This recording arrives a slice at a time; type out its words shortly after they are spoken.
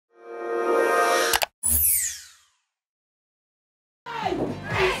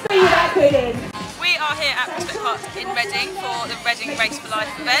are here at Prospect Park in Reading for the Reading Race for Life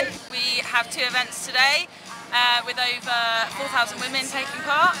event. We have two events today with over 4,000 women taking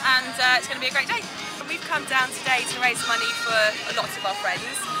part, and it's going to be a great day. We've come down today to raise money for lots of our friends.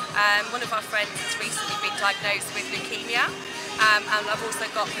 One of our friends has recently been diagnosed with leukemia, and I've also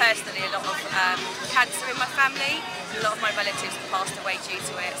got personally a lot of cancer in my family. A lot of my relatives have passed away due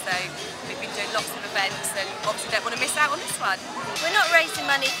to it, so we've been doing lots of events and obviously don't want to miss out on this one. We're not raising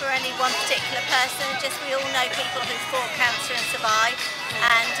money for any one particular person, just we all know people who fought cancer and survived,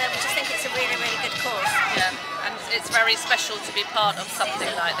 and we just think it's a really, really good cause. Yeah, and it's very special to be part of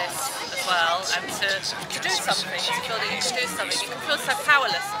something like this as well, and to do something, to feel that you can do something. You can feel so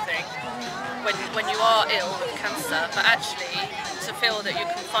powerless, I think, when you are ill with cancer, but actually to feel that you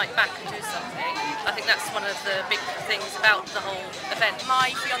can fight back and do something. I think that's one of the big things about the whole event. My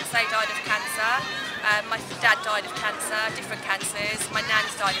fiance died of cancer, my dad died of cancer, different cancers, my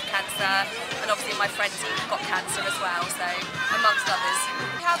nan's died of cancer, and obviously my friends got cancer as well, so amongst others.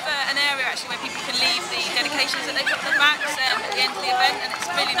 We have an area actually where people can leave the dedications that they put on the backs at the end of the event, and it's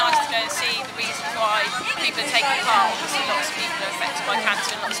really nice to go and see the reasons why people are taking part. Obviously lots of people are affected by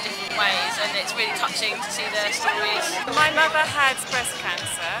cancer in lots of different ways, and it's really touching to see their stories. My mother had breast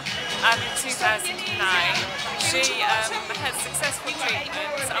cancer in 2009. She had successful treatment,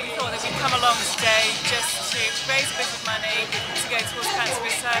 and we thought that we'd come along today just to raise a bit of money to go towards cancer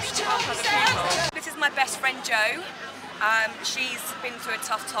research to help other people. This is my best friend Jo. She's been through a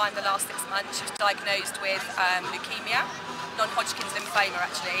tough time the last 6 months. She was diagnosed with leukemia, non-Hodgkin's lymphoma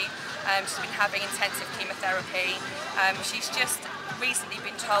actually. She's been having intensive chemotherapy. She's just recently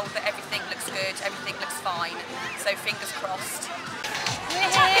been told that everything looks good, everything looks fine, so fingers crossed. We're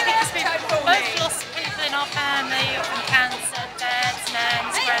here because we've both lost people in our family from cancer, dads,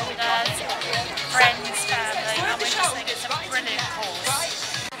 nans, granddads, friends, family, and we just think it's a brilliant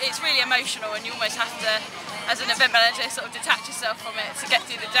cause. It's really emotional, and you almost have to, as an event manager, sort of detach yourself from it to get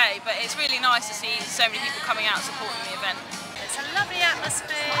through the day, but it's really nice to see so many people coming out and supporting the event. It's a lovely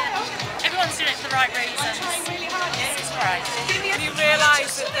atmosphere, everyone's doing it for the right reasons. It's great. You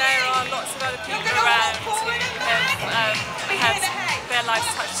realise that there are lots of other people around who have had their lives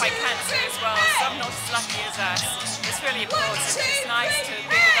touched by cancer as well, some not as lucky as us. It's really important. It's nice to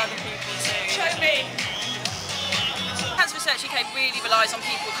be with other people too. Cancer Research UK really relies on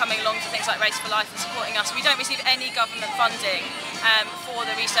people coming along to things like Race for Life and supporting us. We don't receive any government funding for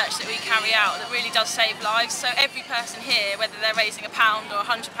the research that we carry out that really does save lives. So every person here, whether they're raising £1 or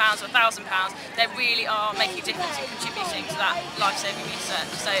 £100 or £1,000, they really are making a difference and contributing to that life-saving research.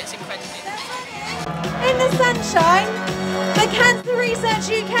 So it's incredibly important. In the sunshine, the Cancer Research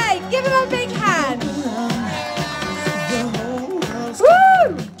UK. Give them a big